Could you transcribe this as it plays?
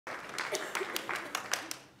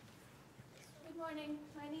morning.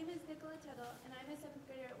 My name is Nicola Tuttle, and I'm a 7th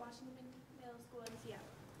grader at Washington Middle School in Seattle.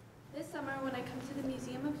 This summer, when I come to the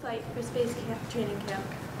Museum of Flight for Space Training Camp,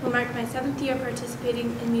 will mark my 7th year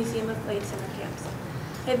participating in Museum of Flight summer camps.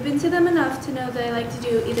 I've been to them enough to know that I like to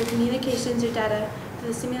do either communications or data for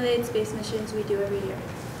the simulated space missions we do every year.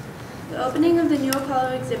 The opening of the new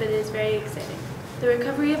Apollo exhibit is very exciting. The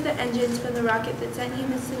recovery of the engines from the rocket that sent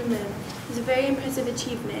humans to the moon is a very impressive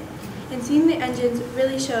achievement, and seeing the engines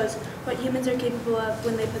really shows what humans are capable of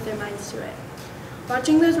when they put their minds to it.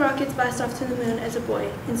 Watching those rockets blast off to the moon as a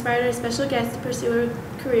boy inspired our special guest to pursue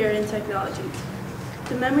a career in technology.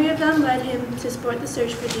 The memory of them led him to support the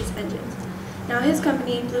search for these engines. Now his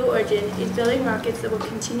company, Blue Origin, is building rockets that will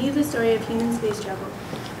continue the story of human space travel,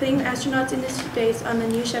 putting astronauts into space on the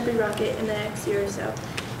New Shepard rocket in the next year or so,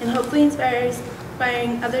 and hopefully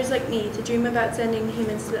inspiring others like me to dream about sending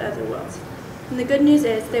humans to the other worlds. And the good news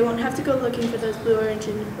is they won't have to go looking for those Blue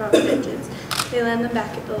Origin rocket engines. They land them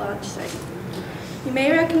back at the launch site. You may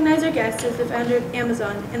recognize our guest as the founder of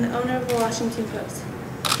Amazon and the owner of the Washington Post.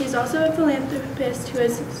 He is also a philanthropist who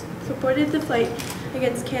has supported the fight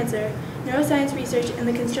against cancer, neuroscience research, and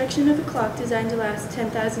the construction of a clock designed to last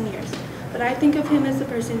 10,000 years. But I think of him as the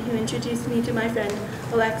person who introduced me to my friend,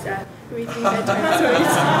 Alexa, who reads me bedtime stories.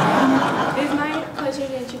 It is my pleasure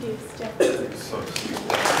to introduce Jeff Bezos. So cute.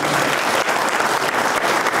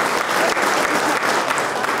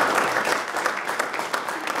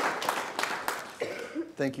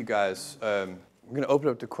 Thank you, guys. We're going to open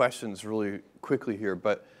up to questions really quickly here,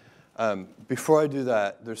 but before I do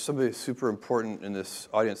that, there's somebody super important in this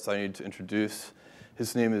audience that I need to introduce.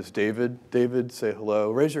 His name is David. David, say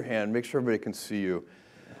hello. Raise your hand. Make sure everybody can see you.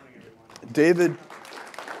 David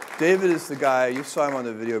is the guy, you saw him on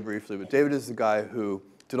the video briefly, but David is the guy who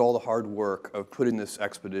did all the hard work of putting this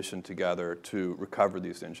expedition together to recover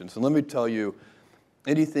these engines. And let me tell you,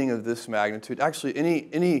 anything of this magnitude, actually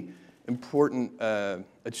any important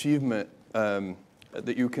achievement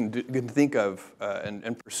that you can think of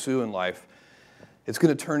and pursue in life, it's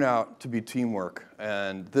going to turn out to be teamwork,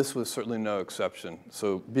 and this was certainly no exception.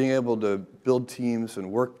 So being able to build teams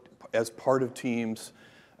and work as part of teams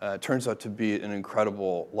turns out to be an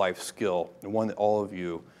incredible life skill, and one that all of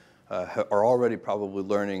you are already probably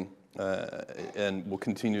learning and will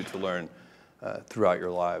continue to learn throughout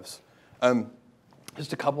your lives.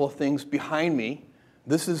 Just a couple of things behind me.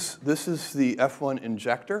 This is the F1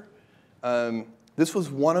 injector. This was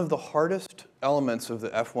one of the hardest elements of the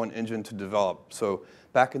F1 engine to develop. So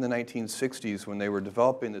back in the 1960s, when they were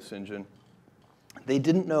developing this engine, they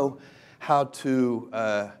didn't know how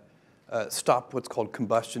to stop what's called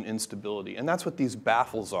combustion instability. And that's what these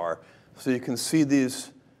baffles are. So you can see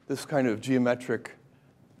this kind of geometric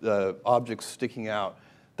objects sticking out.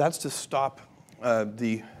 That's to stop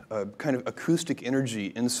the kind of acoustic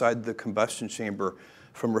energy inside the combustion chamber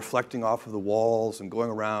from reflecting off of the walls and going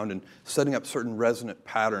around and setting up certain resonant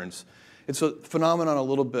patterns. It's a phenomenon a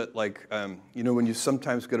little bit like, you know, when you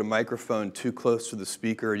sometimes get a microphone too close to the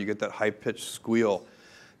speaker, you get that high-pitched squeal.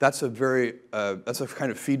 That's a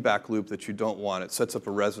kind of feedback loop that you don't want. It sets up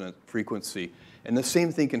a resonant frequency. And the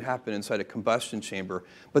same thing can happen inside a combustion chamber,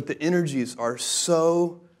 but the energies are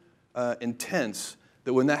so intense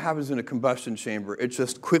that when that happens in a combustion chamber, it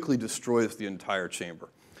just quickly destroys the entire chamber.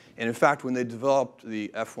 And in fact, when they developed the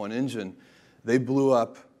F1 engine, they blew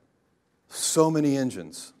up so many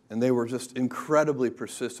engines, and they were just incredibly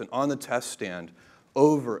persistent. On the test stand,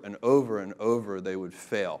 over and over and over, they would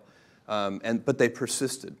fail. But they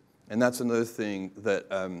persisted. And that's another thing that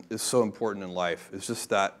is so important in life, is just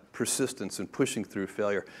that persistence and pushing through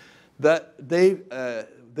failure. That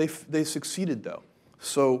they succeeded, though.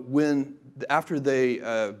 So after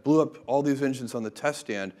they blew up all these engines on the test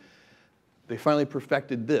stand, they finally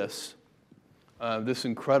perfected this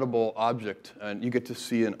incredible object. And you get to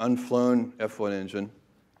see an unflown F1 engine.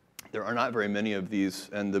 There are not very many of these,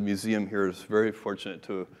 and the museum here is very fortunate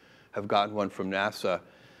to have gotten one from NASA.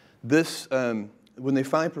 When they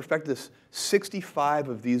finally perfected this, 65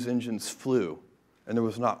 of these engines flew, and there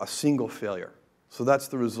was not a single failure. So that's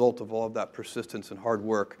the result of all of that persistence and hard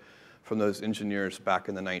work from those engineers back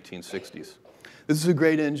in the 1960s. This is a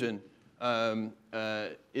great engine,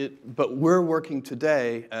 but we're working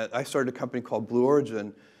today, I started a company called Blue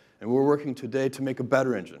Origin, and we're working today to make a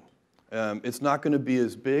better engine. It's not going to be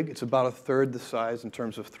as big. It's about a third the size in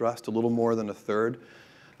terms of thrust, a little more than a third.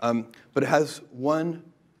 But it has one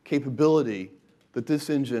capability that this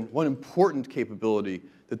engine, one important capability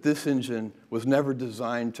that this engine was never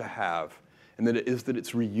designed to have, and that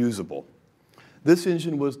it's reusable. This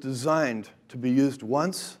engine was designed to be used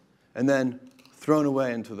once and then thrown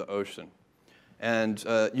away into the ocean. And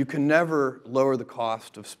you can never lower the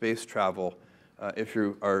cost of space travel if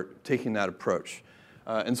you are taking that approach.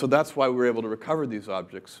 And so that's why we were able to recover these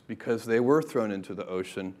objects, because they were thrown into the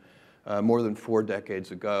ocean more than 4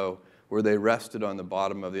 decades ago, where they rested on the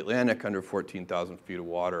bottom of the Atlantic under 14,000 feet of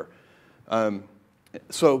water.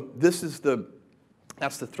 So this is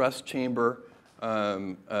that's the thrust chamber,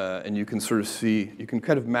 and you can sort of see, you can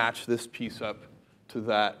kind of match this piece up to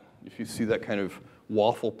that. If you see that kind of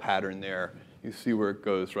waffle pattern there, you see where it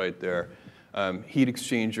goes right there. Heat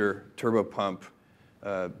exchanger, turbo pump,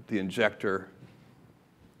 the injector.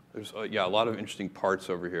 There's, yeah, a lot of interesting parts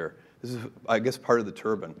over here. This is, I guess, part of the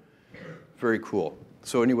turbine. Very cool.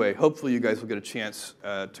 So anyway, hopefully you guys will get a chance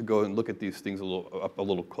to go and look at these things up a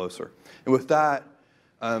little closer. And with that,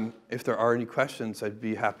 if there are any questions, I'd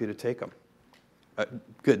be happy to take them.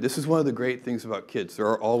 Good. This is one of the great things about kids. There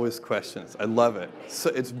are always questions. I love it. So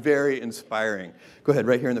it's very inspiring. Go ahead,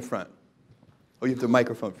 right here in the front. Oh, you have the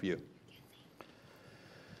microphone for you.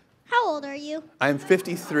 How old are you? I'm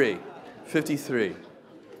 53. 53.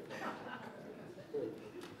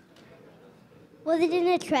 Was it in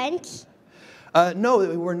a trench?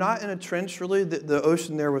 No, we're not in a trench, really. The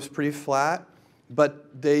ocean there was pretty flat,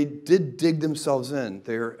 but they did dig themselves in.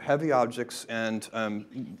 They're heavy objects, and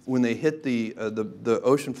when they hit the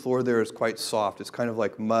ocean floor there is quite soft. It's kind of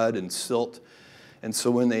like mud and silt. And so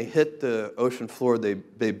when they hit the ocean floor,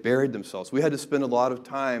 they buried themselves. We had to spend a lot of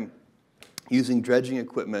time using dredging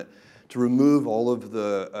equipment to remove all of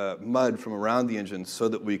the mud from around the engines so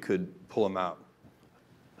that we could pull them out.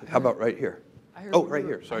 How about right here? Oh, right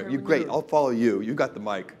here. Sorry. You're great. I'll follow you. You got the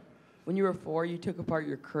mic. When you were 4, you took apart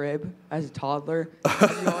your crib as a toddler.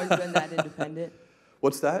 Have you always been that independent?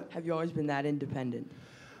 What's that? Have you always been that independent?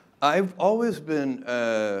 I've always been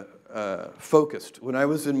focused. When I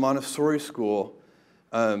was in Montessori school,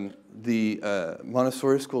 the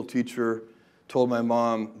Montessori school teacher told my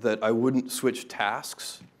mom that I wouldn't switch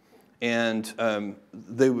tasks, and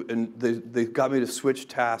they got me to switch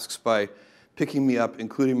tasks by picking me up,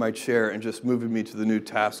 including my chair, and just moving me to the new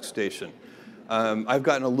task station. I've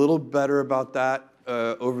gotten a little better about that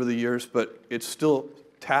over the years, but it's still,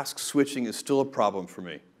 task switching is still a problem for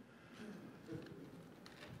me.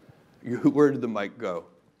 Where did the mic go?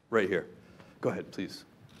 Right here. Go ahead, please.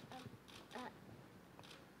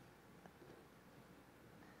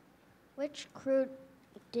 Which crew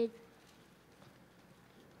did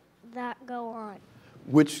that go on?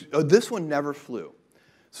 This one never flew.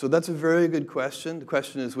 So that's a very good question. The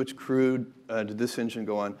question is, which crew did this engine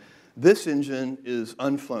go on? This engine is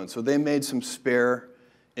unflown. So they made some spare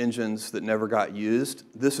engines that never got used.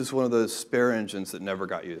 This is one of those spare engines that never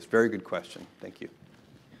got used. Very good question. Thank you.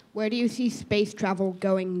 Where do you see space travel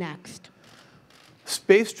going next?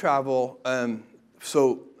 Space travel, I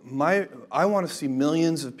want to see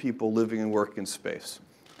millions of people living and working in space.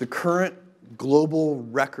 The current global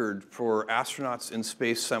record for astronauts in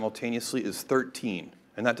space simultaneously is 13.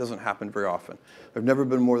 And that doesn't happen very often. There have never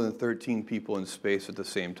been more than 13 people in space at the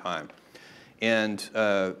same time. And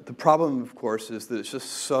the problem, of course, is that it's just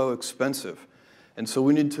so expensive. And so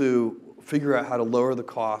we need to figure out how to lower the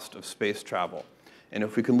cost of space travel. And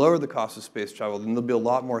if we can lower the cost of space travel, then there'll be a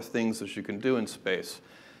lot more things that you can do in space.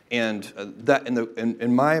 And that,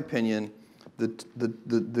 in my opinion,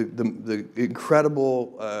 the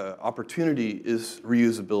incredible opportunity is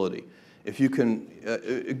reusability. If you can,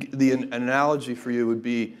 an analogy for you would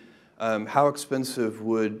be, how expensive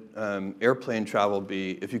would airplane travel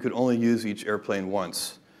be if you could only use each airplane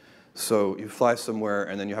once? So you fly somewhere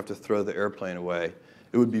and then you have to throw the airplane away.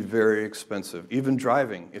 It would be very expensive. Even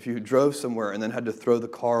driving, if you drove somewhere and then had to throw the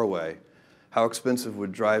car away, how expensive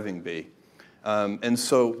would driving be? And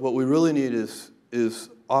so what we really need is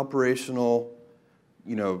operational,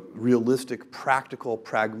 realistic, practical,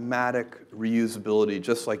 pragmatic reusability,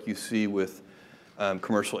 just like you see with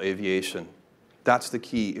commercial aviation. That's the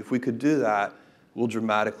key. If we could do that, we'll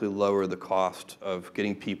dramatically lower the cost of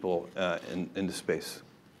getting people into space.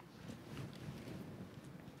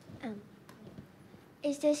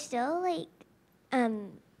 Is there still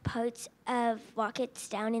parts of rockets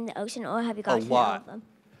down in the ocean, or have you got rid of all of them?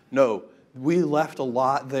 No, we left a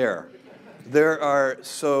lot there. There are,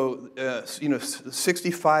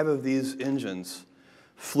 65 of these engines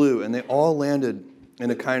flew, and they all landed in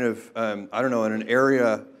a kind of, in an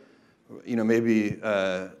area, maybe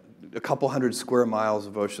a couple hundred square miles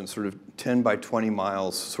of ocean, sort of 10 by 20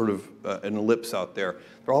 miles, sort of an ellipse out there.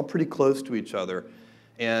 They're all pretty close to each other.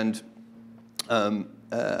 And they're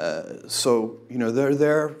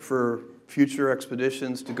there for future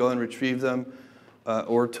expeditions to go and retrieve them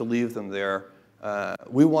or to leave them there.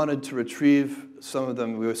 We wanted to retrieve some of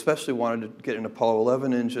them. We especially wanted to get an Apollo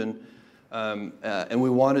 11 engine, and we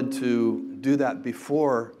wanted to do that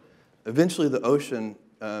before eventually the ocean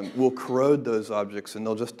will corrode those objects and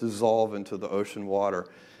they'll just dissolve into the ocean water.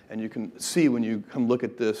 And you can see when you come look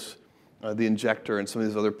at this, the injector and some of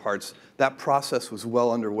these other parts, that process was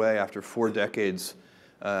well underway after 4 decades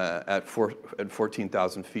at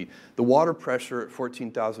 14,000 feet. The water pressure at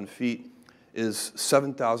 14,000 feet is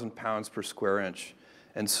 7,000 pounds per square inch.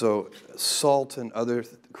 And so salt and other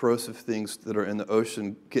corrosive things that are in the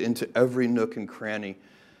ocean get into every nook and cranny.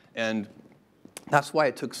 And that's why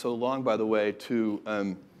it took so long, by the way,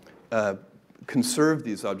 to conserve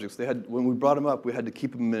these objects. When we brought them up, we had to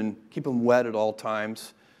keep them wet at all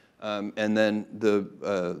times. And then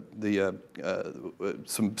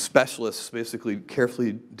some specialists basically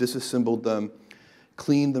carefully disassembled them,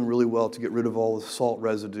 cleaned them really well to get rid of all the salt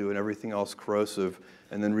residue and everything else corrosive,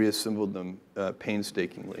 and then reassembled them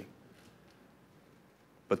painstakingly.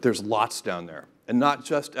 But there's lots down there, and not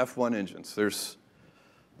just F1 engines. There's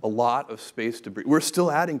a lot of space debris. We're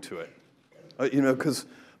still adding to it, because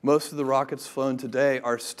most of the rockets flown today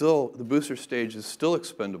are still, the booster stage is still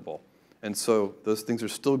expendable. And so those things are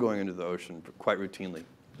still going into the ocean quite routinely.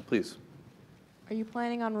 Please. Are you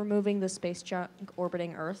planning on removing the space junk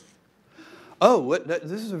orbiting Earth? Oh,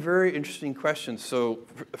 this is a very interesting question. So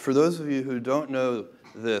for those of you who don't know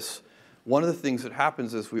this, one of the things that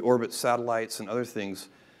happens as we orbit satellites and other things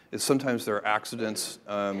is sometimes there are accidents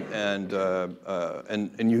and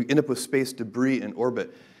you end up with space debris in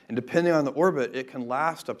orbit. And depending on the orbit, it can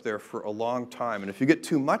last up there for a long time. And if you get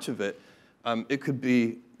too much of it, it could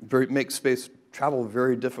make space travel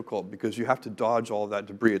very difficult because you have to dodge all of that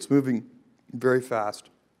debris. It's moving very fast.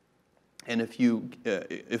 And if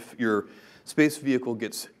your space vehicle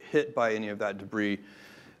gets hit by any of that debris,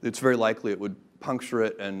 it's very likely it would puncture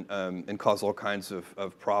it and cause all kinds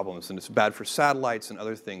of problems. And it's bad for satellites and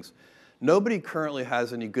other things. Nobody currently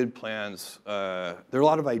has any good plans. There are a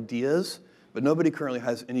lot of ideas, but nobody currently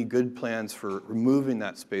has any good plans for removing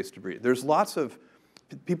that space debris. There's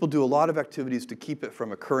people do a lot of activities to keep it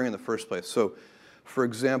from occurring in the first place. So, for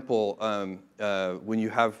example, when you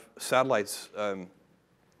have satellites,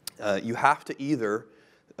 you have to either,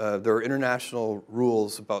 there are international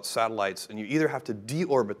rules about satellites, and you either have to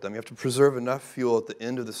deorbit them, you have to preserve enough fuel at the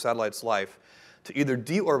end of the satellite's life to either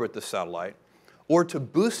deorbit the satellite or to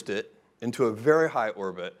boost it into a very high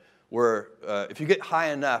orbit where if you get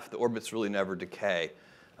high enough, the orbits really never decay.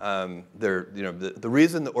 The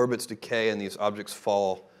reason the orbits decay and these objects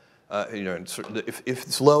fall, if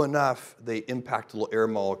it's low enough, they impact little air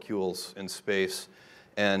molecules in space,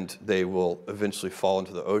 and they will eventually fall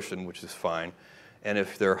into the ocean, which is fine. And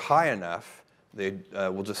if they're high enough, they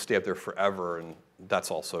will just stay up there forever, and that's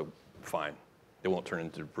also fine. They won't turn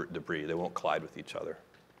into debris. They won't collide with each other.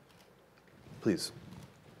 Please.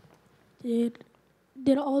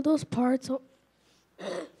 Did all those parts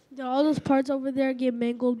over there get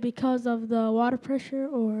mangled because of the water pressure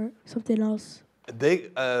or something else?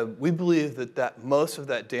 We believe that most of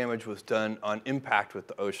that damage was done on impact with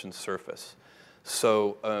the ocean's surface.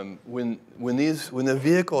 So when the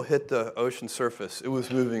vehicle hit the ocean surface, it was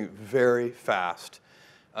moving very fast.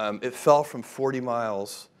 It fell from 40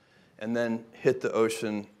 miles and then hit the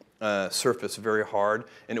ocean surface very hard.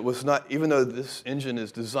 And it was not, even though this engine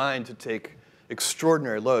is designed to take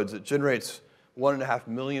extraordinary loads, it generates 1.5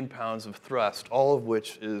 million pounds of thrust, all of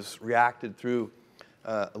which is reacted through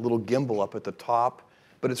a little gimbal up at the top.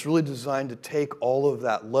 But it's really designed to take all of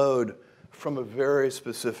that load from a very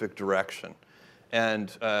specific direction.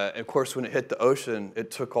 And of course, when it hit the ocean,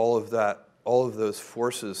 it took all of those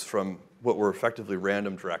forces from what were effectively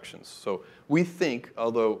random directions. So we think,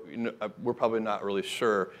 although we're probably not really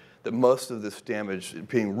sure, that most of this damage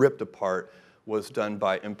being ripped apart was done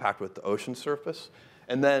by impact with the ocean surface.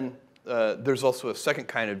 And then there's also a second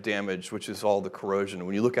kind of damage, which is all the corrosion.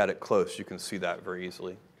 When you look at it close, you can see that very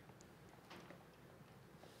easily.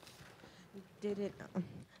 Did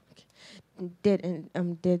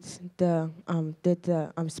the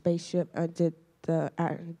spaceship did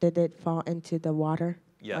it fall into the water?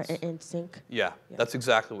 Yes. And sink? Yeah, that's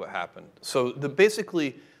exactly what happened. So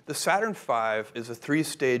basically, the Saturn V is a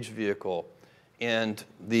 3-stage vehicle, and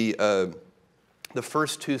the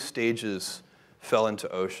first 2 stages fell into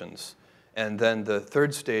oceans. And then the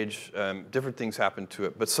third stage, different things happened to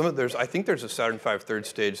it. But I think there's a Saturn V third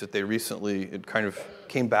stage that they recently, it kind of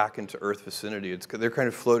came back into Earth vicinity. They're kind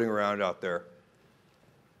of floating around out there.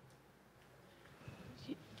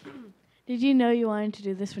 Did you know you wanted to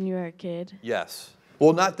do this when you were a kid? Yes.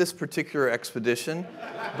 Well, not this particular expedition,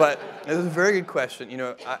 but it was a very good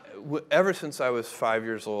question. Ever since I was 5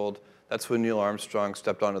 years old, that's when Neil Armstrong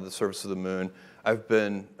stepped onto the surface of the moon. I've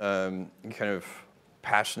been kind of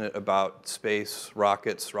passionate about space,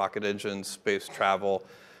 rockets, rocket engines, space travel.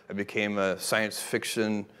 I became a science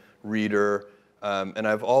fiction reader, and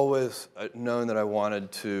I've always known that I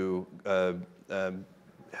wanted to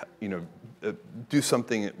do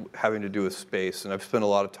something having to do with space, and I've spent a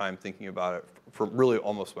lot of time thinking about it for really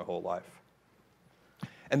almost my whole life.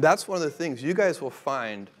 And that's one of the things. You guys will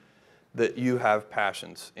find that you have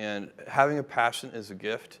passions, and having a passion is a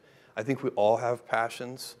gift. I think we all have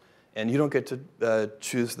passions, and you don't get to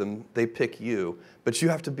choose them. They pick you, but you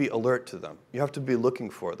have to be alert to them. You have to be looking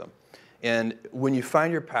for them. And when you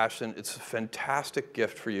find your passion, it's a fantastic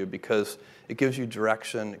gift for you because it gives you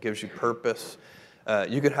direction, it gives you purpose.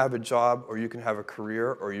 You can have a job, or you can have a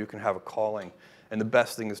career, or you can have a calling. And the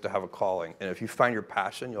best thing is to have a calling. And if you find your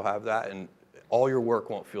passion, you'll have that, and all your work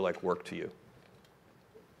won't feel like work to you.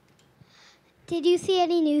 Did you see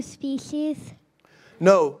any new species?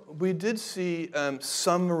 No, we did see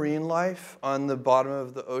some marine life on the bottom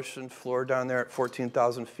of the ocean floor down there at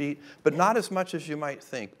 14,000 feet, but not as much as you might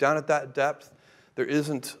think. Down at that depth, there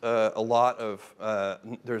isn't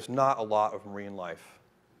there's not a lot of marine life.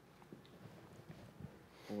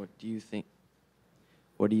 What do you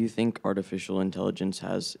think artificial intelligence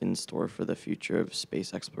has in store for the future of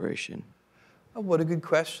space exploration? Oh, what a good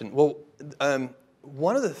question. Well,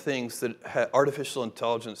 one of the things that artificial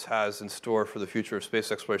intelligence has in store for the future of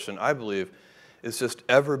space exploration, I believe, is just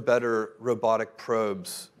ever better robotic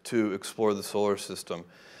probes to explore the solar system.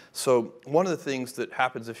 So one of the things that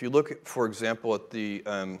happens, if you look, for example, at the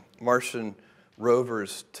Martian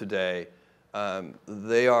rovers today,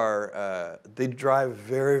 they drive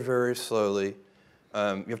very, very slowly.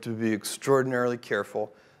 You have to be extraordinarily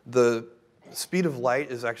careful. The speed of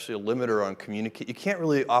light is actually a limiter on communicate. You can't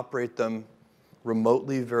really operate them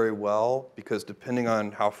remotely very well because depending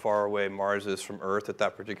on how far away Mars is from Earth at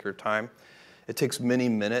that particular time, it takes many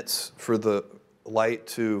minutes for the light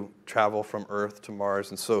to travel from Earth to Mars.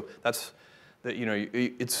 And so that's that,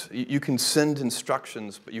 you can send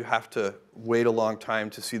instructions, but you have to wait a long time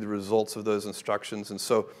to see the results of those instructions. And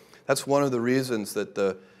so that's one of the reasons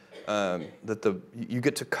that you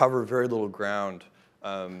get to cover very little ground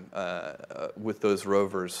with those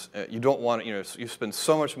rovers. You don't want you spend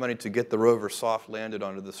so much money to get the rover soft landed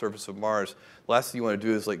onto the surface of Mars. The last thing you want to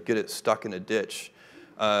do is get it stuck in a ditch.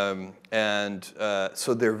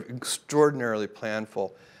 So they're extraordinarily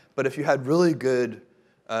planful. But if you had really good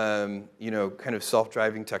kind of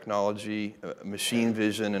self-driving technology, machine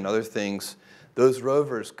vision and other things, those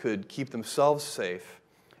rovers could keep themselves safe,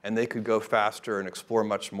 and they could go faster and explore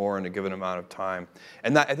much more in a given amount of time.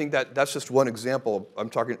 And I think that's just one example.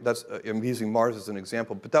 I'm using Mars as an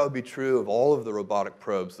example, but that would be true of all of the robotic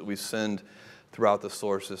probes that we send throughout the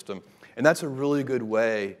solar system. And that's a really good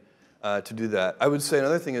way to do that. I would say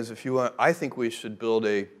another thing is, I think we should build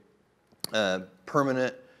a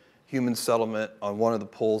permanent human settlement on one of the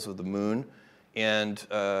poles of the moon. And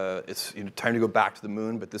it's time to go back to the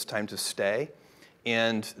moon, but this time to stay.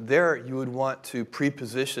 And there you would want to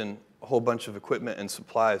pre-position a whole bunch of equipment and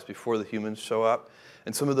supplies before the humans show up.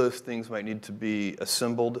 And some of those things might need to be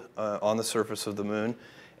assembled on the surface of the moon.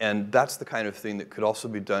 And that's the kind of thing that could also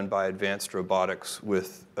be done by advanced robotics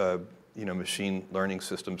with machine learning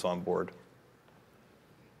systems on board.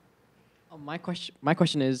 My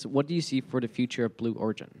question is, what do you see for the future of Blue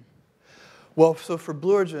Origin? Well, so for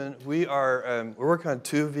Blue Origin, we're working on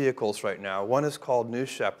 2 vehicles right now. One is called New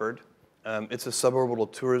Shepard. It's a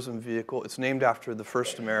suborbital tourism vehicle. It's named after the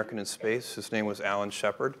first American in space. His name was Alan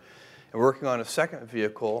Shepard. And we're working on a second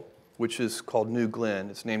vehicle, which is called New Glenn.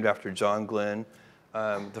 It's named after John Glenn,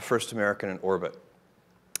 the first American in orbit.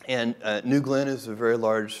 And New Glenn is a very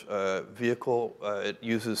large vehicle. It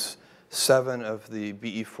uses 7 of the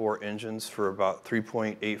BE-4 engines for about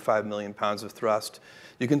 3.85 million pounds of thrust.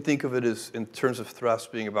 You can think of it as, in terms of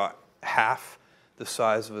thrust, being about half the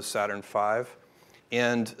size of a Saturn V.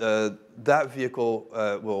 And that vehicle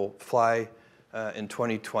will fly in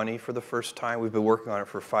 2020 for the first time. We've been working on it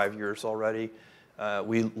for 5 years already.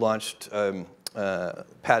 We launched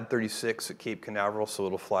Pad 36 at Cape Canaveral, so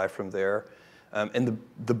it'll fly from there. And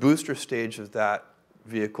the booster stage of that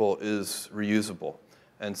vehicle is reusable.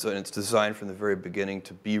 And so it's designed from the very beginning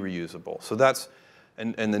to be reusable. So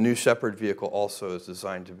and the New Shepard vehicle also is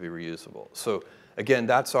designed to be reusable. So again,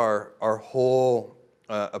 that's our whole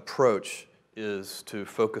approach, is to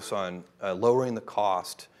focus on lowering the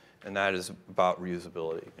cost, and that is about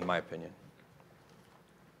reusability, in my opinion.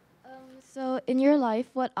 So in your life,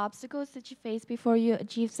 what obstacles did you face before you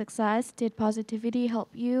achieved success? Did positivity help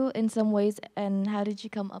you in some ways, and how did you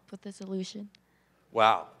come up with the solution?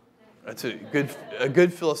 Wow, that's a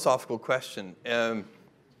good philosophical question.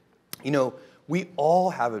 We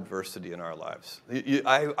all have adversity in our lives.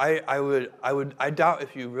 I doubt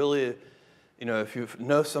if you really if you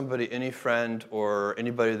know somebody, any friend or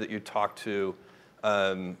anybody that you talk to,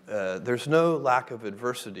 there's no lack of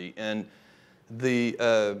adversity. And by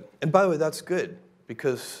the way, that's good,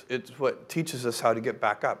 because it's what teaches us how to get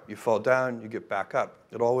back up. You fall down, you get back up.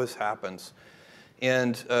 It always happens.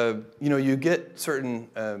 And you get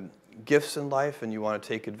certain gifts in life, and you want to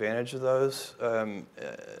take advantage of those.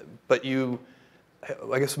 But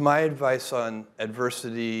I guess my advice on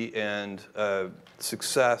adversity and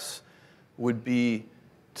success would be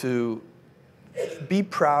to be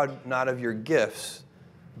proud not of your gifts,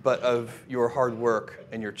 but of your hard work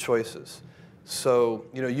and your choices. So,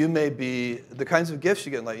 you may be, the kinds of gifts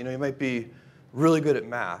you get in life, you might be really good at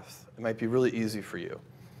math. It might be really easy for you.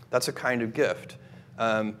 That's a kind of gift.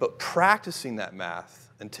 But practicing that math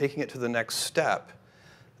and taking it to the next step,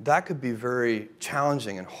 that could be very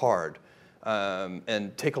challenging and hard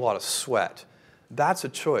and take a lot of sweat. That's a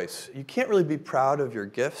choice. You can't really be proud of your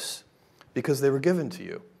gifts because they were given to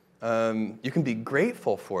you. You can be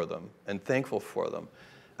grateful for them and thankful for them.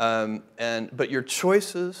 But your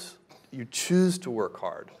choices, you choose to work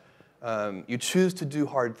hard. You choose to do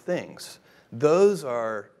hard things. Those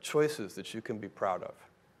are choices that you can be proud of.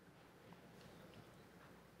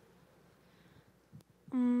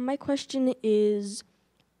 My question is,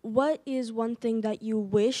 what is one thing that you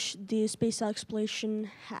wish the space exploration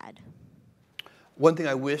had? One thing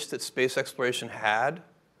I wish that space exploration had?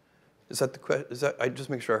 Is that the question? I just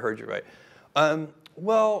make sure I heard you right. There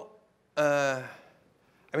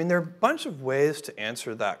are a bunch of ways to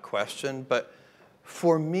answer that question, but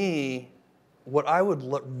for me, what I would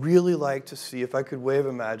really like to see, if I could wave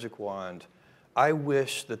a magic wand, I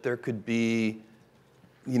wish that there could be,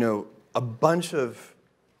 a bunch of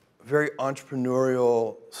very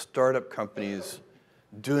entrepreneurial startup companies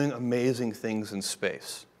doing amazing things in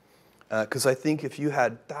space. Because I think if you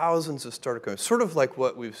had thousands of startup companies, sort of like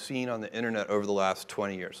what we've seen on the internet over the last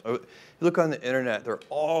 20 years. You look on the internet, there are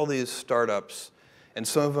all these startups, and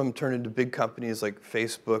some of them turn into big companies like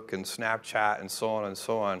Facebook and Snapchat and so on and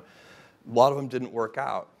so on. A lot of them didn't work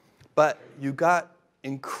out. But you got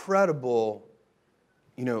incredible,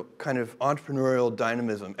 kind of entrepreneurial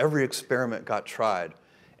dynamism. Every experiment got tried.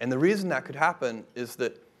 And the reason that could happen is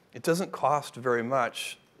that it doesn't cost very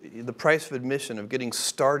much. The price of admission of getting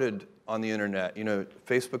started on the internet,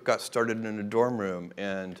 Facebook got started in a dorm room,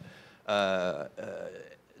 and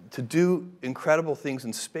to do incredible things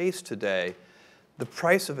in space today, the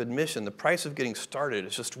price of admission, the price of getting started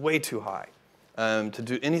is just way too high. To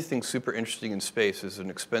do anything super interesting in space is an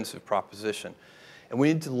expensive proposition. And we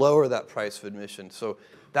need to lower that price of admission. So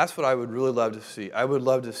that's what I would really love to see. I would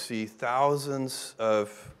love to see thousands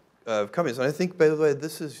of companies. And I think, by the way,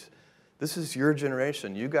 this is your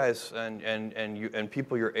generation. You guys and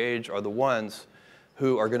people your age are the ones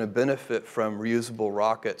who are going to benefit from reusable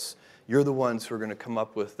rockets. You're the ones who are going to come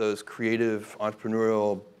up with those creative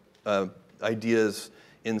entrepreneurial ideas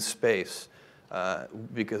in space.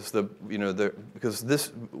 Because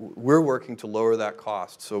we're working to lower that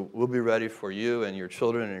cost. So we'll be ready for you and your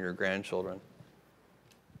children and your grandchildren.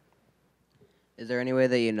 Is there any way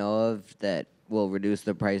that you know of that will reduce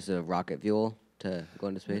the price of rocket fuel to go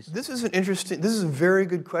into space? This is a very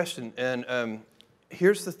good question. And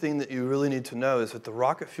here's the thing that you really need to know is that the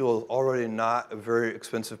rocket fuel is already not a very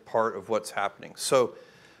expensive part of what's happening. So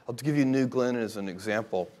I'll give you New Glenn as an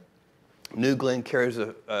example. New Glenn carries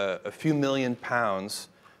a few million pounds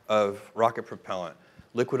of rocket propellant,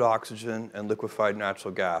 liquid oxygen and liquefied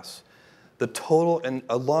natural gas. The total, and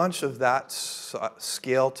a launch of that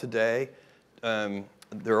scale today,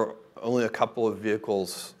 there are only a couple of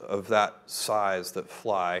vehicles of that size that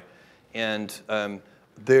fly, and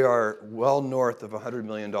they are well north of $100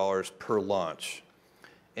 million per launch.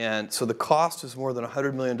 And so the cost is more than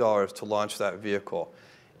 $100 million to launch that vehicle.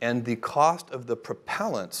 And the cost of the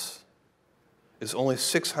propellants is only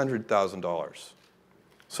 $600,000.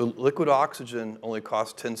 So liquid oxygen only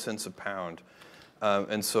costs 10 cents a pound.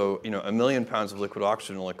 And so, 1 million pounds of liquid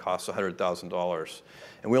oxygen only costs $100,000.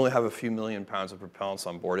 And we only have a few million pounds of propellants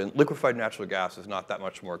on board. And liquefied natural gas is not that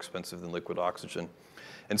much more expensive than liquid oxygen.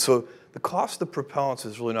 And so the cost of propellants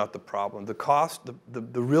is really not the problem.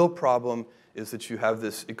 The real problem is that you have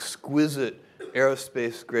this exquisite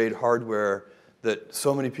aerospace-grade hardware that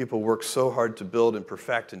so many people work so hard to build and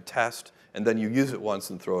perfect and test, and then you use it once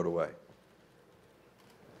and throw it away.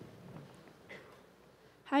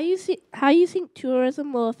 How you think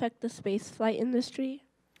tourism will affect the spaceflight industry?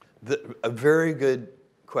 A very good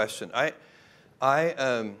question. I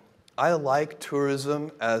like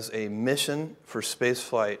tourism as a mission for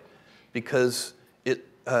spaceflight because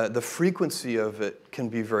the frequency of it can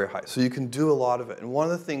be very high. So you can do a lot of it. And one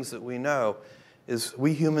of the things that we know is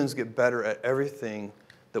we humans get better at everything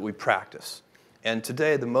that we practice. And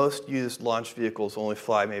today, the most used launch vehicles only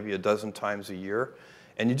fly maybe a dozen times a year.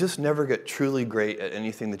 And you just never get truly great at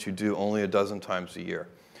anything that you do only a dozen times a year.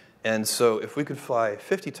 And so if we could fly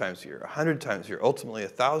 50 times a year, 100 times a year, ultimately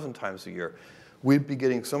 1,000 times a year, we'd be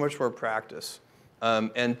getting so much more practice.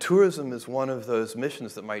 And tourism is one of those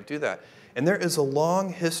missions that might do that. And there is a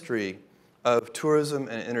long history of tourism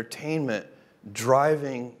and entertainment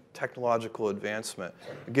driving technological advancement.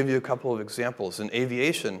 I'll give you a couple of examples. In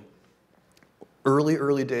aviation,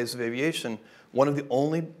 early days of aviation, one of the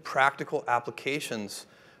only practical applications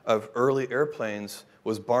of early airplanes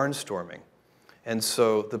was barnstorming. And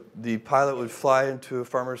so the pilot would fly into a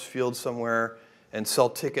farmer's field somewhere and sell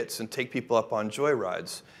tickets and take people up on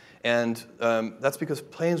joyrides. And that's because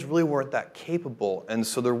planes really weren't that capable. And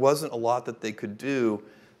so there wasn't a lot that they could do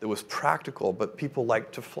that was practical, but people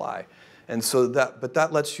liked to fly. And so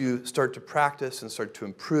that lets you start to practice and start to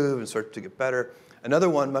improve and start to get better. Another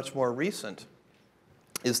one, much more recent,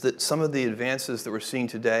 is that some of the advances that we're seeing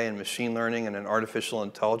today in machine learning and in artificial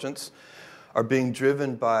intelligence are being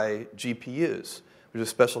driven by GPUs, which is a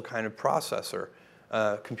special kind of processor,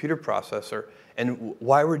 computer processor. And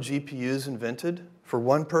why were GPUs invented? For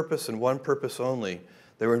one purpose and one purpose only.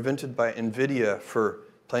 They were invented by NVIDIA for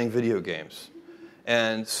playing video games.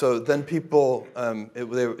 And so then people, they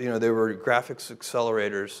were graphics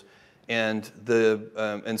accelerators, and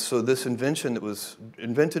so this invention that was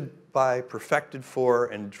invented by, perfected for,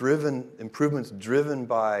 and improvements driven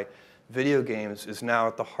by video games is now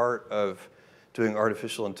at the heart of doing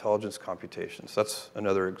artificial intelligence computations. That's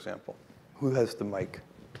another example. Who has the mic?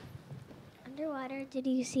 Underwater, did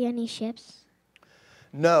you see any ships?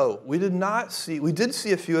 No, we did not see. We did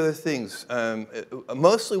see a few other things.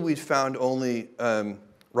 Mostly we found only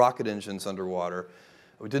rocket engines underwater.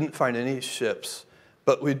 We didn't find any ships,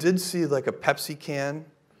 but we did see like a Pepsi can,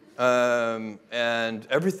 and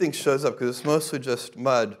everything shows up because it's mostly just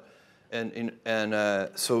mud,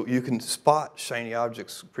 and so you can spot shiny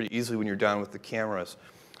objects pretty easily when you're down with the cameras.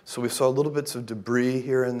 So we saw little bits of debris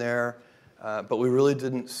here and there, but we really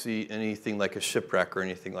didn't see anything like a shipwreck or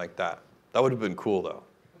anything like that. That would have been cool, though.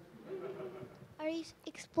 Are you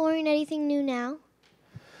exploring anything new now?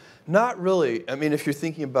 Not really. I mean, if you're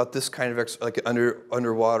thinking about this kind of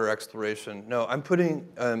underwater exploration, no. I'm putting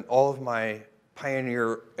all of my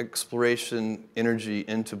pioneer exploration energy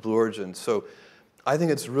into Blue Origin. So I think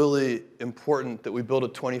it's really important that we build a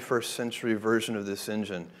 21st century version of this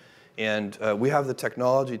engine. And we have the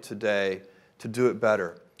technology today to do it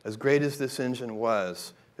better. As great as this engine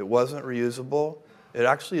was, it wasn't reusable. It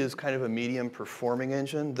actually is kind of a medium performing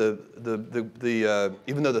engine.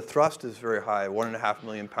 Even though the thrust is very high, 1.5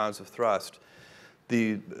 million pounds of thrust,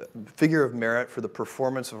 the figure of merit for the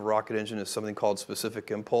performance of a rocket engine is something called specific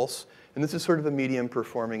impulse. And this is sort of a medium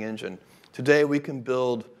performing engine. Today we can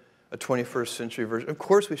build a 21st century version. Of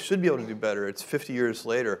course we should be able to do better. It's 50 years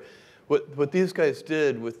later. What these guys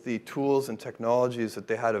did with the tools and technologies that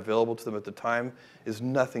they had available to them at the time is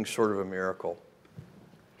nothing short of a miracle.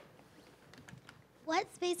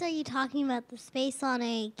 What space are you talking about? The space on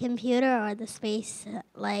a computer or the space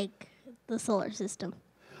like the solar system?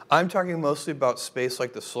 I'm talking mostly about space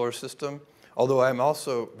like the solar system, although I'm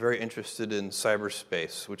also very interested in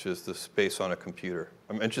cyberspace, which is the space on a computer.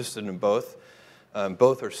 I'm interested in both.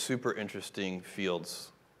 Both are super interesting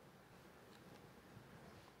fields.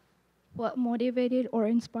 What motivated or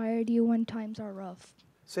inspired you when times are rough?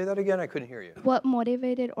 Say that again, I couldn't hear you. What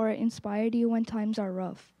motivated or inspired you when times are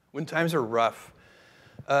rough? When times are rough.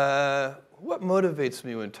 What motivates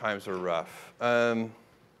me when times are rough?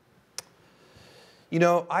 You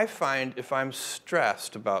know, I find if I'm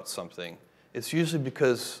stressed about something, it's usually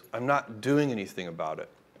because I'm not doing anything about it.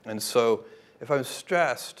 And so if I'm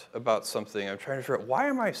stressed about something, I'm trying to figure out, why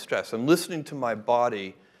am I stressed? I'm listening to my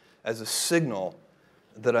body as a signal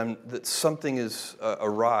that something is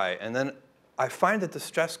awry. And then I find that the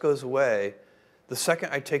stress goes away the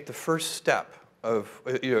second I take the first step of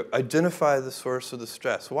identify the source of the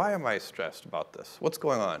stress. Why am I stressed about this? What's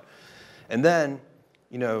going on? And then,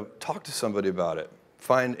 talk to somebody about it.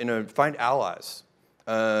 Find allies.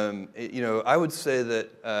 I would say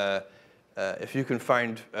that if you can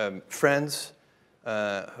find friends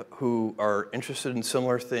who are interested in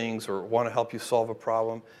similar things or want to help you solve a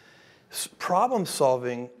problem, problem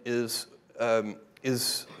solving is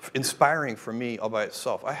inspiring for me all by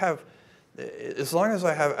itself. As long as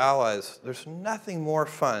I have allies, there's nothing more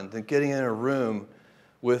fun than getting in a room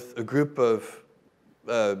with a group of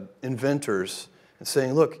inventors and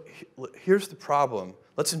saying, look, here's the problem.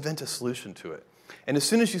 Let's invent a solution to it. And as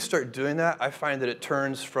soon as you start doing that, I find that it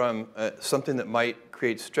turns from something that might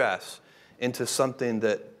create stress into something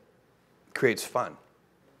that creates fun.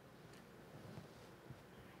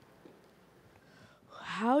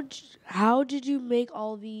 How did you make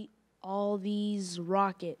all these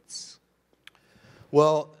rockets?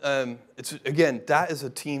 Well, again, that is a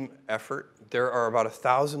team effort. There are about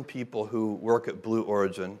 1,000 people who work at Blue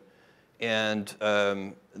Origin, and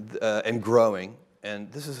growing.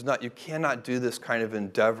 And this is not, you cannot do this kind of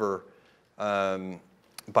endeavor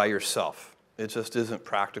by yourself. It just isn't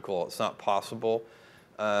practical. It's not possible.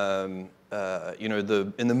 In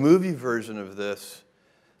the movie version of this,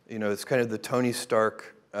 it's kind of the Tony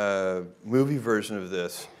Stark movie version of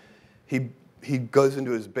this. He goes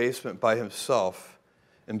into his basement by himself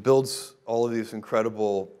and builds all of these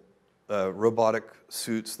incredible robotic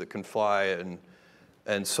suits that can fly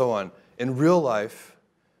and so on. In real life,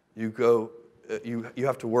 you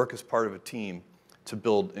have to work as part of a team to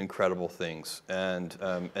build incredible things, and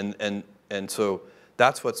so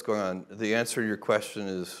that's what's going on. The answer to your question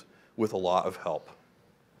is with a lot of help.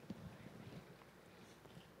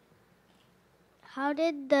 How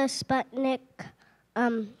did the Sputnik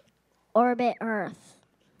orbit Earth?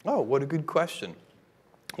 Oh, what a good question.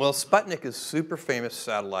 Well, Sputnik is a super famous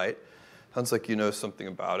satellite. Sounds like you know something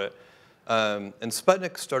about it. And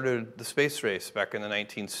Sputnik started the space race back in the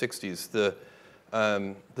 1960s.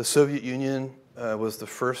 The Soviet Union was the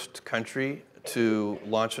first country to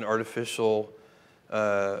launch an artificial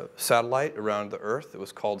satellite around the Earth. It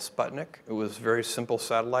was called Sputnik. It was a very simple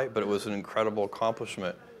satellite, but it was an incredible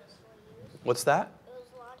accomplishment. What's that? It was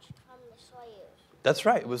launched from the Soyuz. That's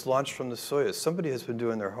right. It was launched from the Soyuz. Somebody has been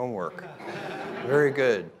doing their homework. Very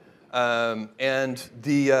good. You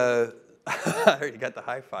got the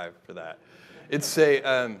high five for that. It's it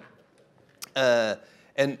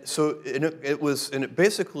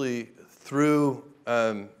basically threw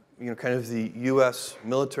kind of the U.S.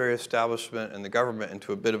 military establishment and the government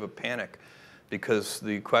into a bit of a panic, because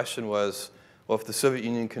the question was, well, if the Soviet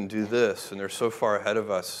Union can do this and they're so far ahead of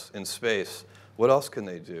us in space, what else can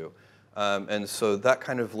they do? And so that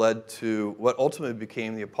kind of led to what ultimately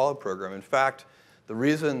became the Apollo program. In fact, the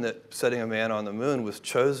reason that setting a man on the moon was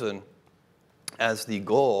chosen as the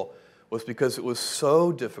goal was because it was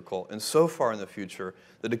so difficult and so far in the future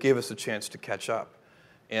that it gave us a chance to catch up.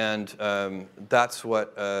 And that's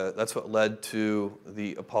what led to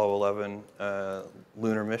the Apollo 11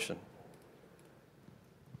 lunar mission.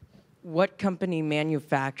 What company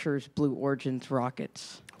manufactures Blue Origin's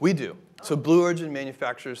rockets? We do. So Blue Origin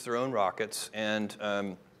manufactures their own rockets, and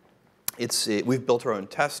we've built our own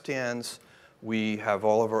test stands. We have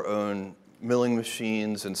all of our own milling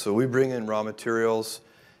machines, and so we bring in raw materials,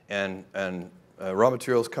 and raw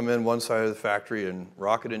materials come in one side of the factory, and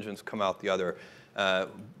rocket engines come out the other.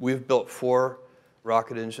 We've built 4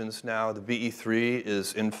 rocket engines now. The BE-3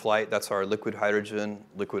 is in flight. That's our liquid hydrogen,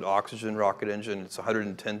 liquid oxygen rocket engine. It's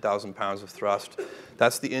 110,000 pounds of thrust.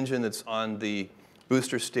 That's the engine that's on the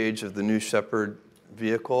booster stage of the New Shepard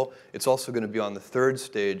vehicle. It's also going to be on the 3rd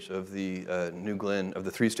stage of the New Glenn, of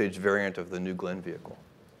the 3-stage variant of the New Glenn vehicle.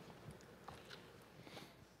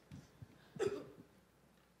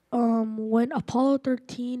 When Apollo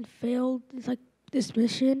 13 failed, this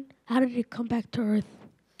mission, how did it come back to Earth?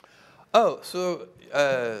 Oh, so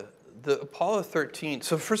the Apollo 13,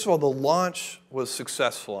 so first of all, the launch was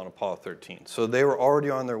successful on Apollo 13. So they were already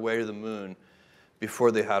on their way to the moon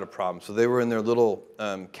before they had a problem. So they were in their little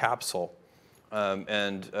capsule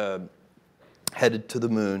and headed to the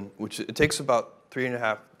moon, which it takes about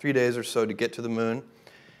 3 days or so to get to the moon,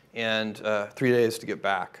 and 3 days to get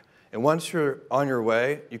back. And once you're on your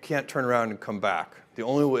way, you can't turn around and come back. The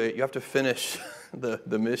only way, you have to finish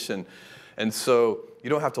the mission. And so you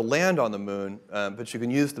don't have to land on the moon, but you can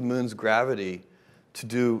use the moon's gravity to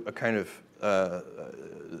do a kind of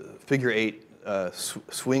figure 8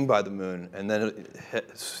 swing by the moon, and then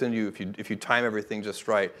send you, if you time everything just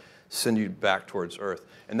right, send you back towards Earth.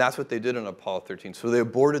 And that's what they did on Apollo 13. So they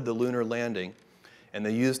aborted the lunar landing, and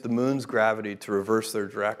they used the moon's gravity to reverse their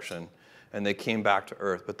direction, and they came back to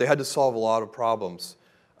Earth. But they had to solve a lot of problems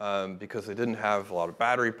because they didn't have a lot of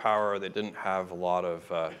battery power. They didn't have a lot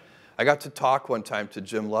of... I got to talk one time to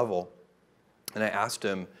Jim Lovell, and I asked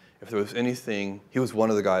him if there was anything... He was one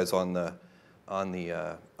of the guys on the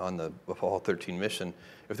Apollo 13 mission,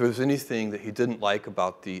 if there was anything that he didn't like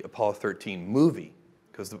about the Apollo 13 movie,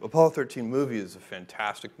 because the Apollo 13 movie is a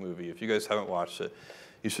fantastic movie. If you guys haven't watched it,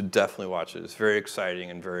 you should definitely watch it. It's very exciting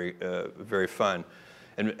and very, very fun.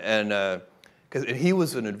 And he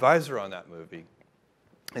was an advisor on that movie,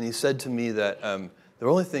 and he said to me that the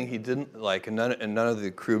only thing he didn't like, and none of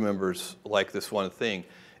the crew members like this one thing,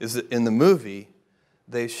 is that in the movie,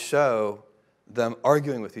 they show them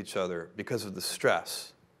arguing with each other because of the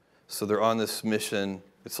stress. So they're on this mission.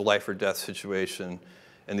 It's a life or death situation.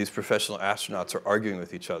 And these professional astronauts are arguing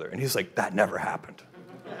with each other. And he's like, that never happened.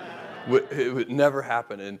 It would never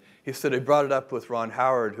happen. And he said he brought it up with Ron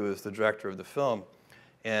Howard, who is the director of the film.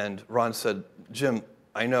 And Ron said, Jim,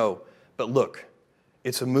 I know, but look,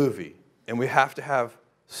 it's a movie. And we have to have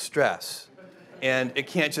stress. And it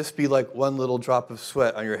can't just be like one little drop of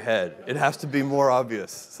sweat on your head. It has to be more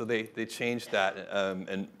obvious. So they changed that,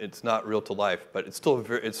 and it's not real to life. But it's still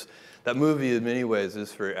that movie in many ways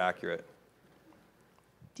is very accurate.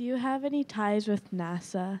 Do you have any ties with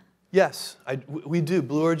NASA? Yes, we do.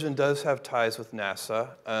 Blue Origin does have ties with NASA.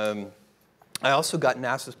 I also got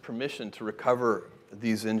NASA's permission to recover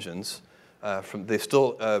these engines. They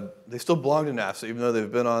still belong to NASA, even though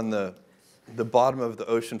they've been on the bottom of the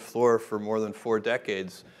ocean floor for more than 4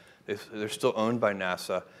 decades. They're still owned by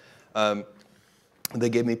NASA. They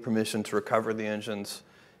gave me permission to recover the engines,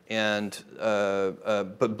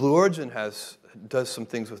 but Blue Origin does some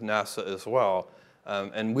things with NASA as well.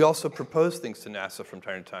 And we also propose things to NASA from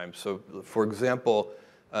time to time. So, for example,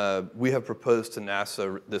 we have proposed to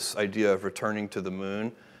NASA this idea of returning to the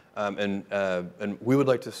moon, and we would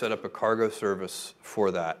like to set up a cargo service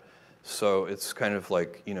for that. So it's kind of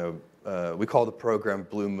like, we call the program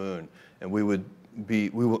Blue Moon, and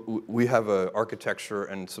we have an architecture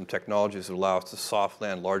and some technologies that allow us to soft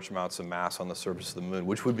land large amounts of mass on the surface of the moon,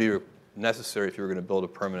 which would be necessary if you were going to build a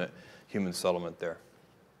permanent human settlement there.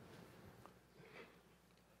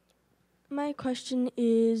 My question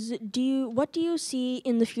is, what do you see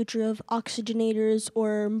in the future of oxygenators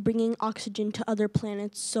or bringing oxygen to other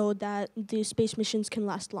planets so that the space missions can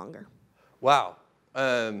last longer? Wow.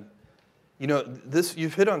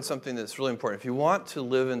 You've hit on something that's really important. If you want to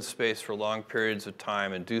live in space for long periods of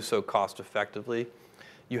time and do so cost effectively,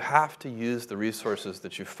 you have to use the resources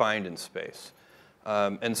that you find in space.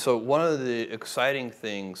 And so one of the exciting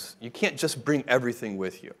things, you can't just bring everything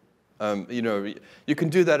with you. You can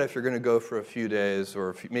do that if you're going to go for a few days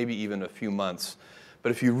or maybe even a few months.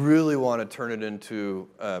 But if you really want to turn it into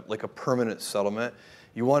like a permanent settlement,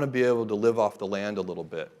 you want to be able to live off the land a little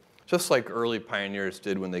bit, just like early pioneers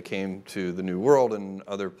did when they came to the New World and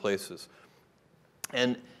other places.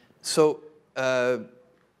 And so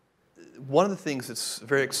one of the things that's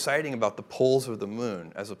very exciting about the poles of the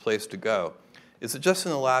moon as a place to go is that just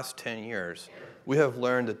in the last 10 years, we have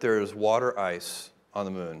learned that there is water ice on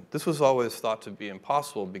the moon. This was always thought to be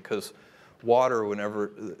impossible because water, whenever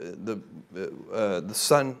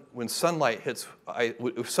when sunlight hits,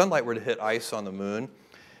 if sunlight were to hit ice on the moon,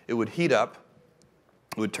 it would heat up,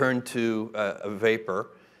 it would turn to a vapor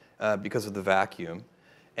because of the vacuum,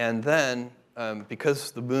 and then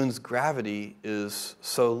because the moon's gravity is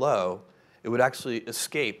so low, it would actually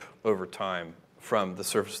escape over time from the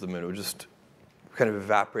surface of the moon. It would just kind of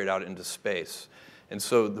evaporate out into space. And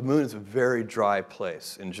so the moon is a very dry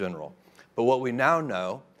place in general. But what we now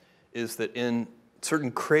know is that in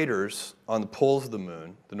certain craters on the poles of the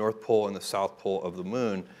moon, the North Pole and the South Pole of the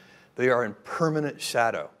moon, they are in permanent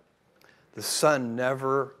shadow. The sun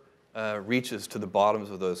never reaches to the bottoms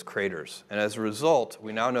of those craters. And as a result,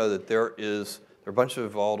 we now know that there are a bunch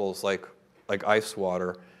of volatiles like ice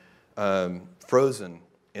water frozen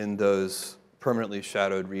in those permanently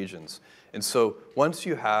shadowed regions. And so once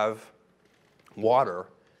you have water,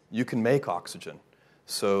 you can make oxygen.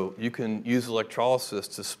 So you can use electrolysis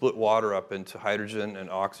to split water up into hydrogen and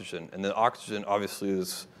oxygen. And the oxygen obviously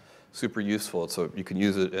is super useful, so you can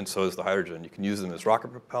use it, and so is the hydrogen. You can use them as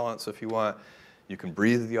rocket propellants if you want. You can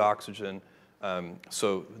breathe the oxygen. That's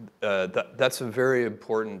a very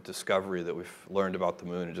important discovery that we've learned about the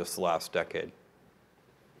moon in just the last decade.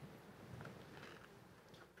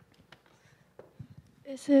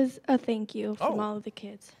 This is a thank you from all of the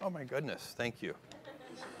kids. Oh my goodness, thank you.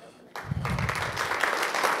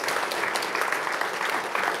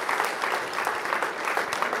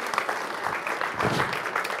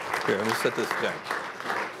 Here, let me set this down.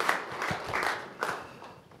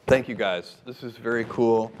 Thank you guys. This is very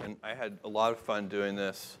cool, and I had a lot of fun doing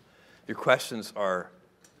this. Your questions are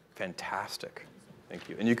fantastic. Thank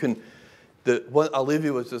you. And you can, I'll leave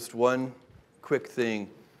you with just one quick thing,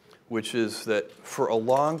 which is that for a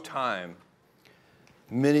long time,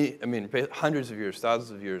 hundreds of years,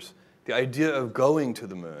 thousands of years, the idea of going to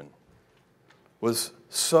the moon was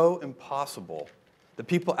so impossible that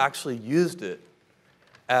people actually used it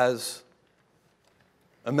as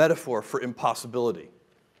a metaphor for impossibility.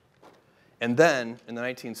 And then, in the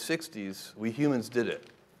 1960s, we humans did it.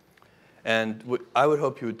 And what I would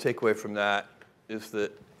hope you would take away from that is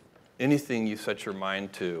that anything you set your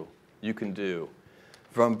mind to, you can do.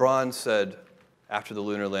 Von Braun said after the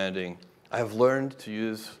lunar landing, I have learned to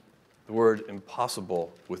use the word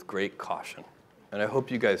impossible with great caution. And I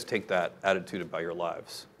hope you guys take that attitude about your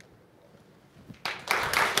lives.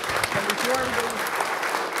 And before everybody